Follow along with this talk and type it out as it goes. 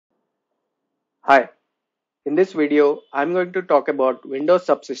Hi, in this video, I'm going to talk about Windows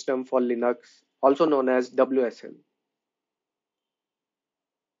Subsystem for Linux, also known as WSL.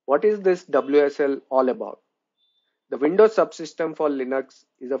 What is this WSL all about? The Windows Subsystem for Linux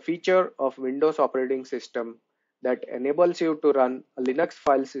is a feature of Windows operating system that enables you to run a Linux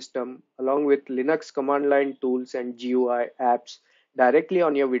file system along with Linux command line tools and GUI apps directly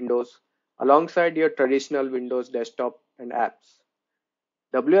on your Windows alongside your traditional Windows desktop and apps.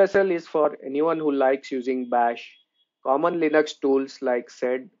 WSL is for anyone who likes using Bash, common Linux tools like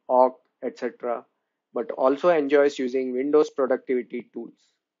sed, awk, etc., but also enjoys using Windows productivity tools.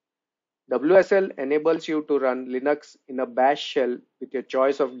 WSL enables you to run Linux in a Bash shell with your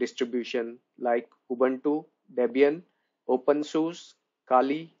choice of distribution like Ubuntu, Debian, OpenSUSE,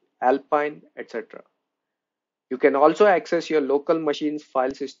 Kali, Alpine, etc. You can also access your local machine's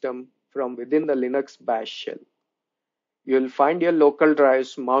file system from within the Linux Bash shell. You'll find your local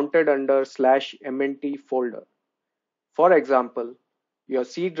drives mounted under /mnt folder. For example, your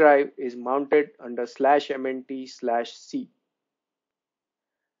C drive is mounted under /mnt/c.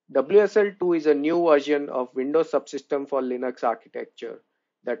 WSL2 is a new version of Windows Subsystem for Linux architecture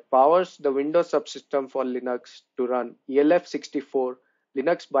that powers the Windows Subsystem for Linux to run ELF64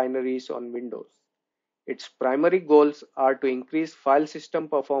 Linux binaries on Windows. Its primary goals are to increase file system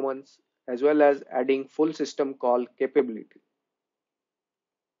performance as well as adding full system call capability.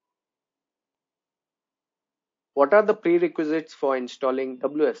 What are the prerequisites for installing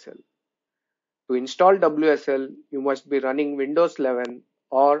WSL? To install WSL, you must be running Windows 11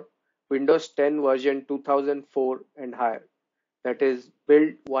 or Windows 10 version 2004 and higher, that is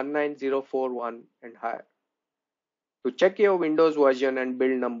build 19041 and higher. To check your Windows version and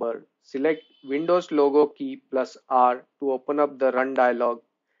build number, select Windows logo key plus R to open up the Run dialog,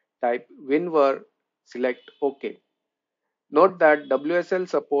 type WinVer, select OK. Note that WSL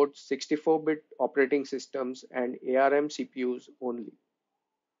supports 64-bit operating systems and ARM CPUs only.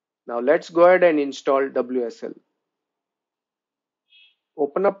 Now let's go ahead and install WSL.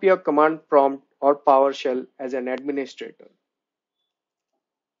 Open up your command prompt or PowerShell as an administrator.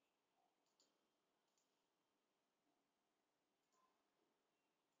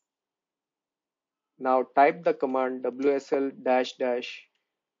 Now type the command WSL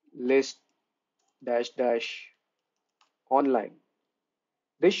list online.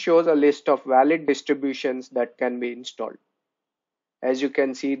 This shows a list of valid distributions that can be installed. As you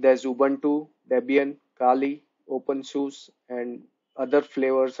can see, there's Ubuntu, Debian, Kali, OpenSUSE, and other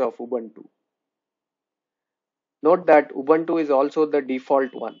flavors of Ubuntu. Note that Ubuntu is also the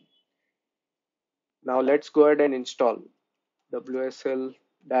default one. Now let's go ahead and install WSL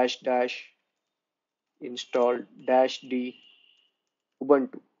install -d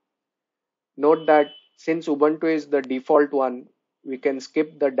Ubuntu. Note that since Ubuntu is the default one, we can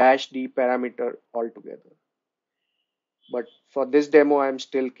skip the -d parameter altogether. But for this demo, I'm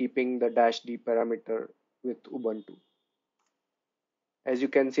still keeping the -d parameter with Ubuntu. As you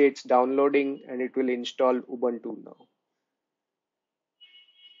can see, it's downloading and it will install Ubuntu now.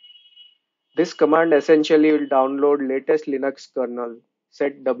 This command essentially will download latest Linux kernel,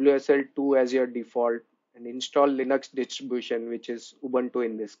 set WSL2 as your default, and install Linux distribution, which is Ubuntu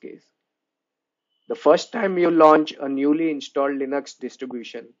in this case. The first time you launch a newly installed Linux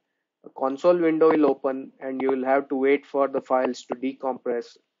distribution, a console window will open and you will have to wait for the files to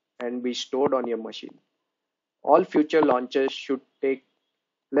decompress and be stored on your machine. All future launches should take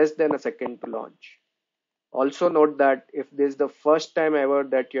less than a second to launch. Also note that if this is the first time ever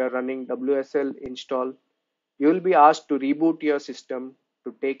that you are running WSL install, you will be asked to reboot your system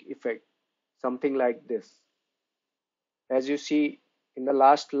to take effect, something like this. As you see in the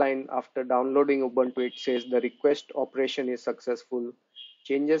last line after downloading Ubuntu, it says the request operation is successful.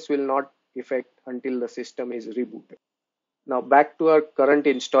 Changes will not effect until the system is rebooted. Now back to our current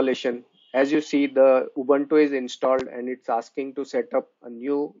installation. As you see, the Ubuntu is installed and it's asking to set up a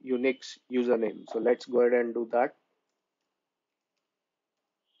new Unix username. So let's go ahead and do that.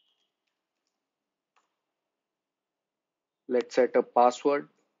 Let's set a password.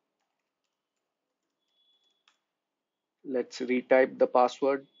 Let's retype the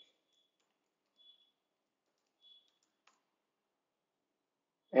password.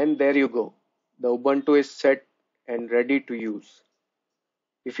 And there you go. The Ubuntu is set and ready to use.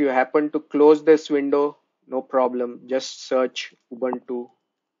 If you happen to close this window, no problem. Just search Ubuntu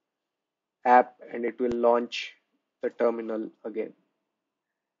app and it will launch the terminal again.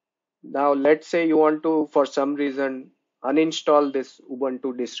 Now let's say you want to, for some reason, uninstall this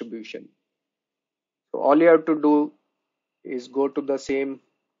Ubuntu distribution. So all you have to do is go to the same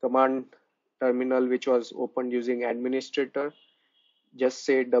command terminal which was opened using administrator. Just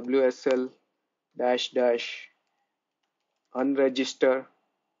say WSL dash dash unregister,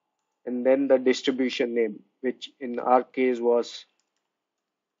 and then the distribution name, which in our case was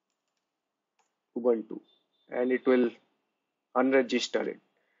Ubuntu, and it will unregister it.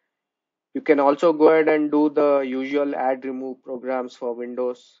 You can also go ahead and do the usual add remove programs for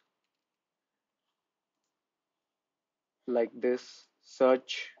Windows like this.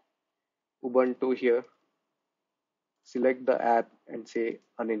 Search Ubuntu here, select the app and say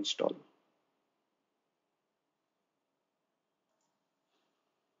uninstall.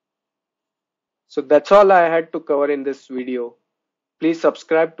 So that's all I had to cover in this video. Please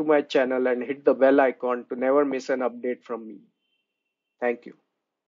subscribe to my channel and hit the bell icon to never miss an update from me. Thank you.